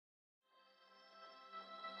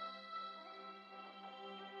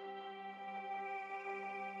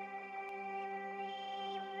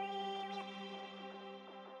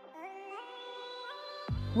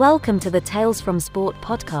Welcome to the Tales from Sport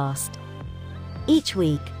podcast. Each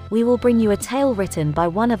week, we will bring you a tale written by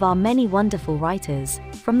one of our many wonderful writers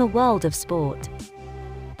from the world of sport.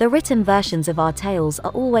 The written versions of our tales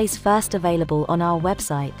are always first available on our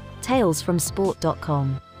website,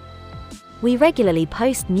 talesfromsport.com. We regularly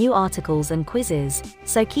post new articles and quizzes,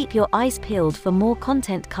 so keep your eyes peeled for more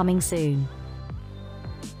content coming soon.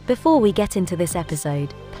 Before we get into this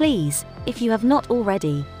episode, please, if you have not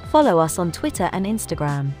already, follow us on Twitter and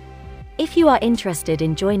Instagram. If you are interested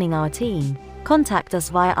in joining our team, contact us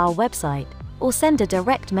via our website, or send a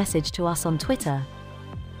direct message to us on Twitter.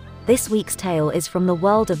 This week's tale is from the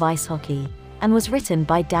world of ice hockey, and was written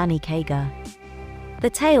by Danny Kager. The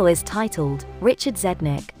tale is titled, Richard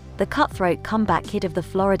Zedník, the cutthroat comeback kid of the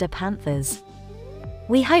Florida Panthers.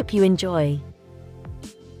 We hope you enjoy.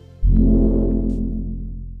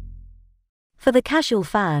 For the casual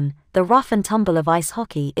fan, the rough and tumble of ice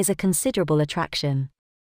hockey is a considerable attraction.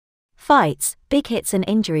 Fights, big hits and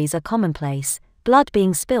injuries are commonplace, blood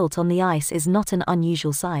being spilt on the ice is not an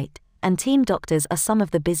unusual sight, and team doctors are some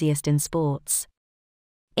of the busiest in sports.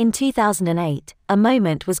 In 2008, a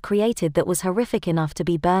moment was created that was horrific enough to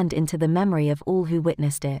be burned into the memory of all who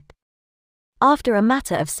witnessed it. After a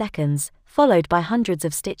matter of seconds, followed by hundreds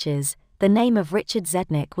of stitches, the name of Richard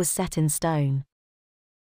Zedník was set in stone.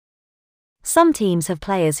 Some teams have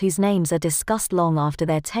players whose names are discussed long after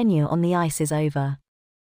their tenure on the ice is over.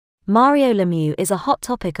 Mario Lemieux is a hot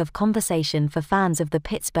topic of conversation for fans of the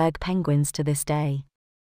Pittsburgh Penguins to this day.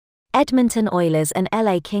 Edmonton Oilers and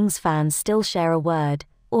LA Kings fans still share a word,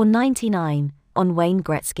 or 99, on Wayne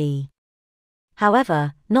Gretzky.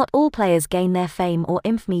 However, not all players gain their fame or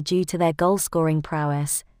infamy due to their goal-scoring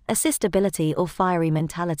prowess, assist ability or fiery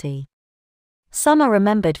mentality. Some are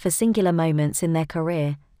remembered for singular moments in their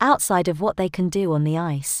career, outside of what they can do on the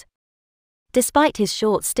ice. Despite his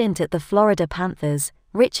short stint at the Florida Panthers,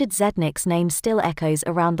 Richard Zedník's name still echoes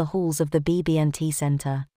around the halls of the BB&T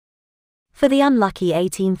Center. For the unlucky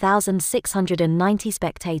 18,690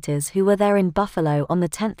 spectators who were there in Buffalo on the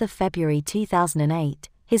 10th of February 2008,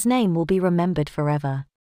 his name will be remembered forever.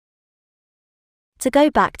 To go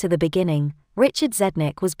back to the beginning, Richard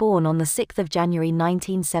Zedník was born on the 6th of January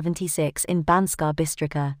 1976 in Banská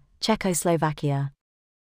Bystrica, Czechoslovakia.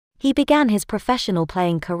 He began his professional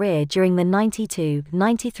playing career during the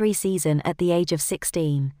 92-93 season at the age of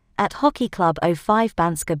 16, at Hockey Club 05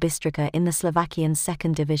 Banská Bystrica in the Slovakian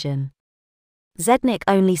second division. Zedník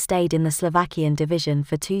only stayed in the Slovakian division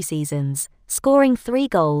for 2 seasons, scoring 3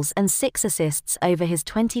 goals and 6 assists over his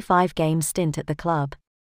 25-game stint at the club.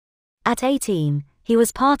 At 18, he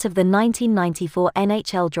was part of the 1994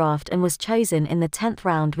 NHL draft and was chosen in the 10th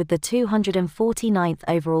round with the 249th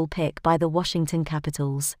overall pick by the Washington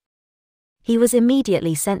Capitals. He was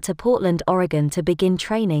immediately sent to Portland, Oregon to begin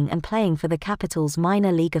training and playing for the Capitals'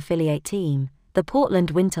 minor league affiliate team, the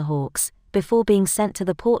Portland Winterhawks, before being sent to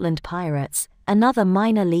the Portland Pirates, another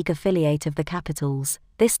minor league affiliate of the Capitals,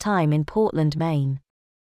 this time in Portland, Maine.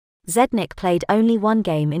 Zedník played only 1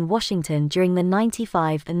 game in Washington during the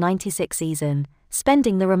 95-96 season,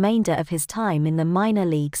 spending the remainder of his time in the minor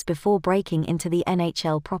leagues before breaking into the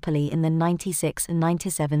NHL properly in the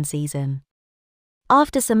 96-97 season.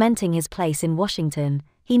 After cementing his place in Washington,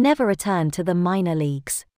 he never returned to the minor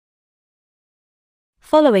leagues.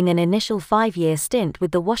 Following an initial 5-year stint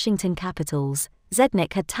with the Washington Capitals,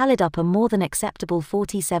 Zedník had tallied up a more than acceptable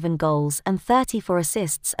 47 goals and 34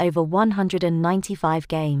 assists over 195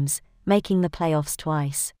 games, making the playoffs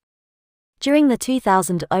twice. During the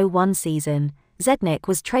 2001 season, Zedník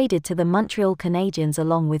was traded to the Montreal Canadiens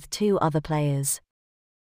along with 2 other players.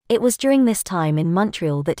 It was during this time in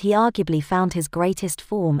Montreal that he arguably found his greatest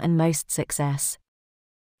form and most success.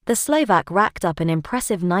 The Slovak racked up an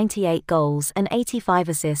impressive 98 goals and 85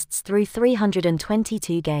 assists through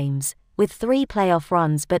 322 games, with 3 playoff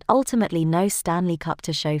runs but ultimately no Stanley Cup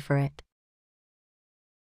to show for it.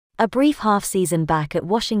 A brief half-season back at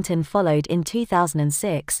Washington followed in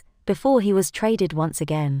 2006, before he was traded once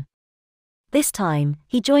again. This time,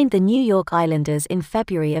 he joined the New York Islanders in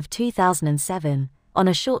February of 2007, on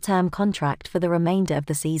a short-term contract for the remainder of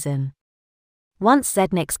the season. Once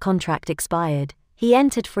Zedník's contract expired, he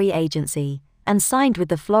entered free agency, and signed with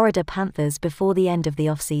the Florida Panthers before the end of the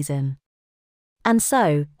off-season. And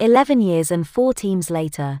so, 11 years and 4 teams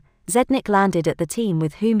later, Zedník landed at the team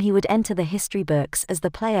with whom he would enter the history books as the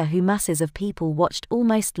player who masses of people watched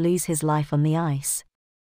almost lose his life on the ice.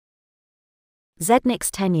 Zedník's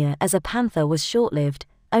tenure as a Panther was short-lived,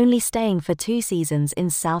 only staying for 2 seasons in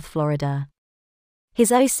South Florida. His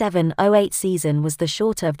 07-08 season was the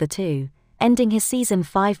shorter of the 2, ending his season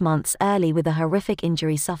 5 months early with a horrific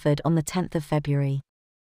injury suffered on the 10th of February.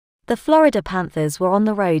 The Florida Panthers were on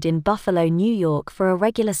the road in Buffalo, New York for a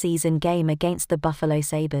regular season game against the Buffalo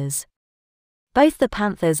Sabres. Both the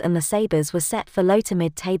Panthers and the Sabres were set for low to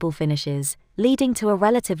mid-table finishes, leading to a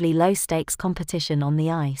relatively low-stakes competition on the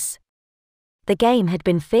ice. The game had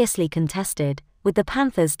been fiercely contested, with the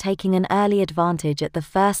Panthers taking an early advantage at the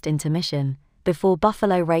first intermission, before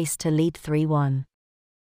Buffalo raced to lead 3-1.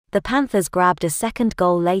 The Panthers grabbed a second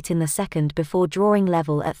goal late in the second before drawing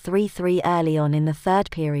level at 3-3 early on in the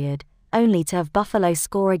third period, only to have Buffalo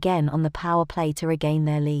score again on the power play to regain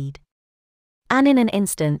their lead. And in an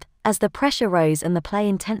instant, as the pressure rose and the play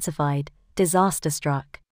intensified, disaster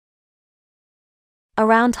struck.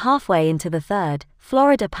 Around halfway into the third,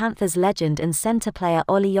 Florida Panthers legend and center player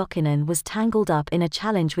Olli Jokinen was tangled up in a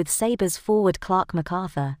challenge with Sabres forward Clark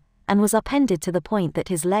MacArthur, and was upended to the point that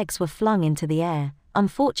his legs were flung into the air,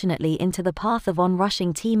 unfortunately into the path of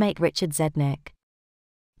on-rushing teammate Richard Zedník.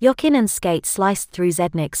 Jokinen's skate sliced through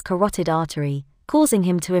Zedník's carotid artery, causing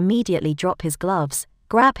him to immediately drop his gloves,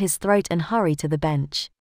 grab his throat and hurry to the bench.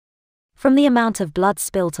 From the amount of blood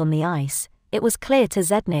spilt on the ice, it was clear to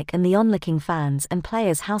Zedník and the onlooking fans and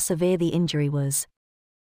players how severe the injury was.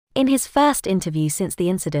 In his first interview since the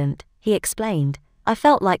incident, he explained, "I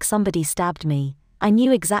felt like somebody stabbed me. I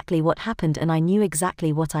knew exactly what happened and I knew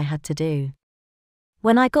exactly what I had to do.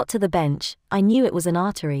 When I got to the bench, I knew it was an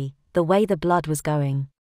artery, the way the blood was going.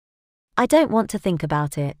 I don't want to think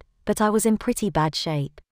about it, but I was in pretty bad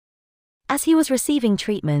shape." As he was receiving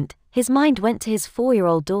treatment, his mind went to his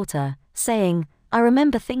 4-year-old daughter, saying, "I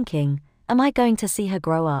remember thinking, am I going to see her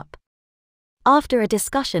grow up?" After a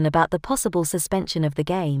discussion about the possible suspension of the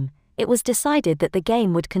game, it was decided that the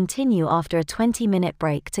game would continue after a 20-minute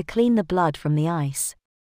break to clean the blood from the ice.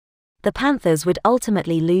 The Panthers would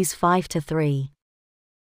ultimately lose 5-3.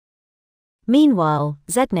 Meanwhile,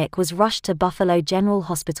 Zedník was rushed to Buffalo General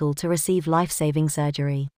Hospital to receive life-saving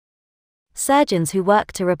surgery. Surgeons who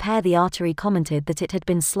worked to repair the artery commented that it had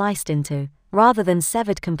been sliced into, rather than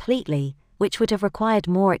severed completely, which would have required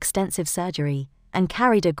more extensive surgery, and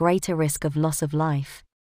carried a greater risk of loss of life.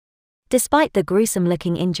 Despite the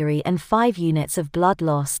gruesome-looking injury and 5 units of blood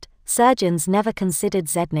lost, surgeons never considered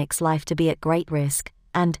Zedník's life to be at great risk,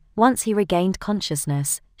 and, once he regained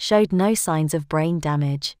consciousness, showed no signs of brain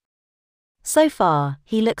damage. "So far,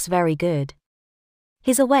 he looks very good.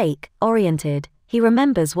 He's awake, oriented, he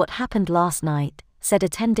remembers what happened last night," said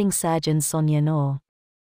attending surgeon Sonia Noor.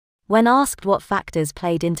 When asked what factors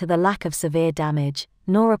played into the lack of severe damage,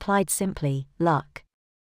 Noor replied simply, "Luck."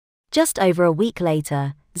 Just over a week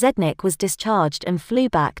later, Zedník was discharged and flew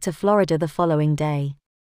back to Florida the following day.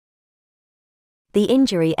 The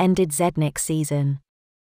injury ended Zedník's season.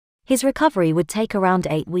 His recovery would take around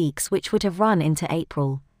 8 weeks, which would have run into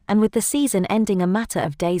April, and with the season ending a matter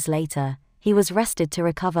of days later, he was rested to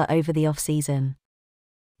recover over the off-season.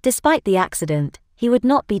 Despite the accident, he would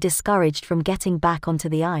not be discouraged from getting back onto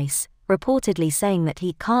the ice, reportedly saying that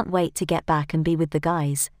he "can't wait to get back and be with the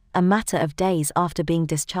guys," a matter of days after being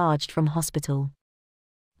discharged from hospital.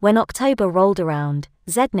 When October rolled around,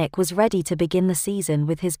 Zedník was ready to begin the season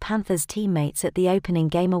with his Panthers teammates at the opening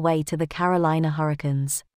game away to the Carolina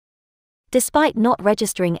Hurricanes. Despite not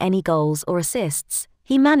registering any goals or assists,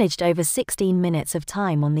 he managed over 16 minutes of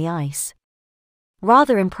time on the ice.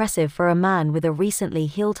 Rather impressive for a man with a recently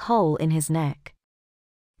healed hole in his neck.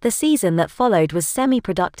 The season that followed was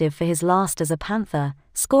semi-productive for his last as a Panther,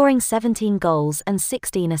 scoring 17 goals and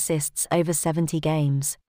 16 assists over 70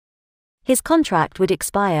 games. His contract would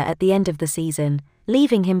expire at the end of the season,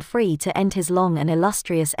 leaving him free to end his long and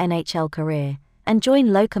illustrious NHL career, and join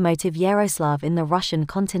Lokomotiv Yaroslavl in the Russian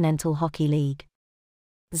Continental Hockey League.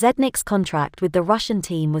 Zedník's contract with the Russian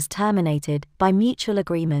team was terminated, by mutual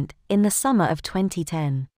agreement, in the summer of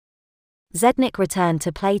 2010. Zedník returned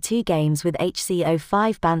to play 2 games with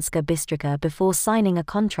HC05 Banska Bystrica before signing a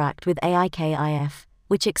contract with AIKIF,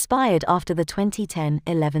 which expired after the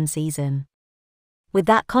 2010-11 season. With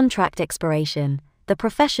that contract expiration, the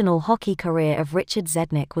professional hockey career of Richard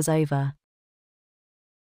Zedník was over.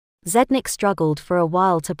 Zedník struggled for a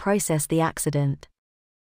while to process the accident.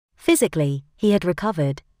 Physically, he had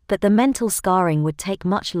recovered, but the mental scarring would take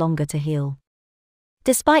much longer to heal.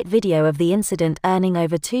 Despite video of the incident earning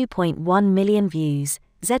over 2.1 million views,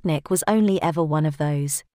 Zedník was only ever one of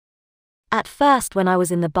those. "At first when I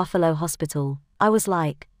was in the Buffalo hospital, I was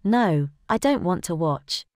like, no, I don't want to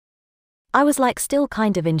watch. I was like still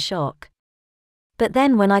kind of in shock. But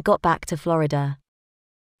then when I got back to Florida,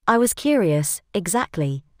 I was curious,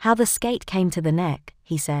 exactly, how the skate came to the neck,"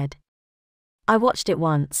 he said. "I watched it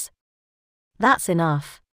once. That's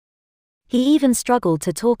enough." He even struggled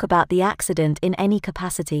to talk about the accident in any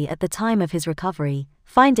capacity at the time of his recovery,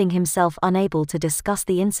 finding himself unable to discuss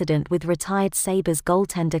the incident with retired Sabres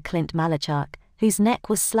goaltender Clint Malachuk, whose neck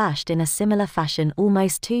was slashed in a similar fashion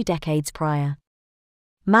almost 2 decades prior.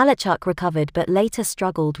 Malachuk recovered but later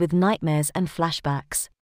struggled with nightmares and flashbacks.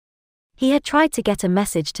 He had tried to get a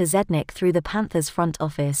message to Zedník through the Panthers front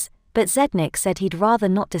office, but Zedník said he'd rather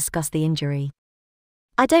not discuss the injury.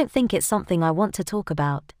 "I don't think it's something I want to talk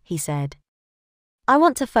about," he said. "I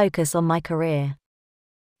want to focus on my career.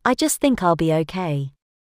 I just think I'll be okay."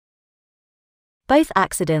 Both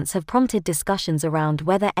accidents have prompted discussions around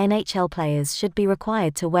whether NHL players should be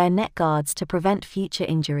required to wear neck guards to prevent future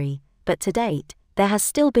injury, but to date, there has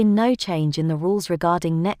still been no change in the rules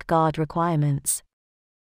regarding neck guard requirements.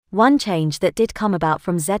 One change that did come about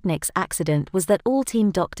from Zedník's accident was that all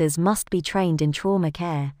team doctors must be trained in trauma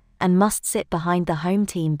care, and must sit behind the home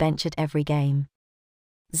team bench at every game.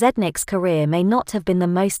 Zedník's career may not have been the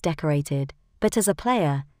most decorated, but as a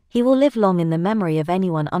player, he will live long in the memory of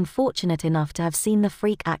anyone unfortunate enough to have seen the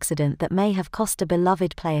freak accident that may have cost a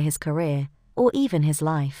beloved player his career, or even his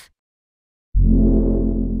life.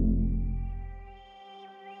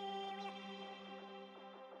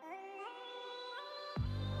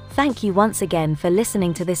 Thank you once again for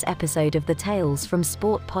listening to this episode of the Tales from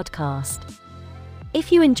Sport podcast. If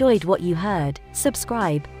you enjoyed what you heard,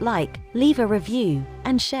 subscribe, like, leave a review,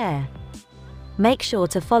 and share. Make sure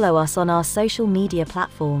to follow us on our social media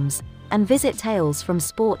platforms, and visit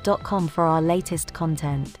talesfromsport.com for our latest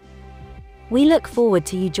content. We look forward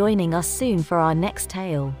to you joining us soon for our next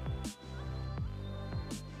tale.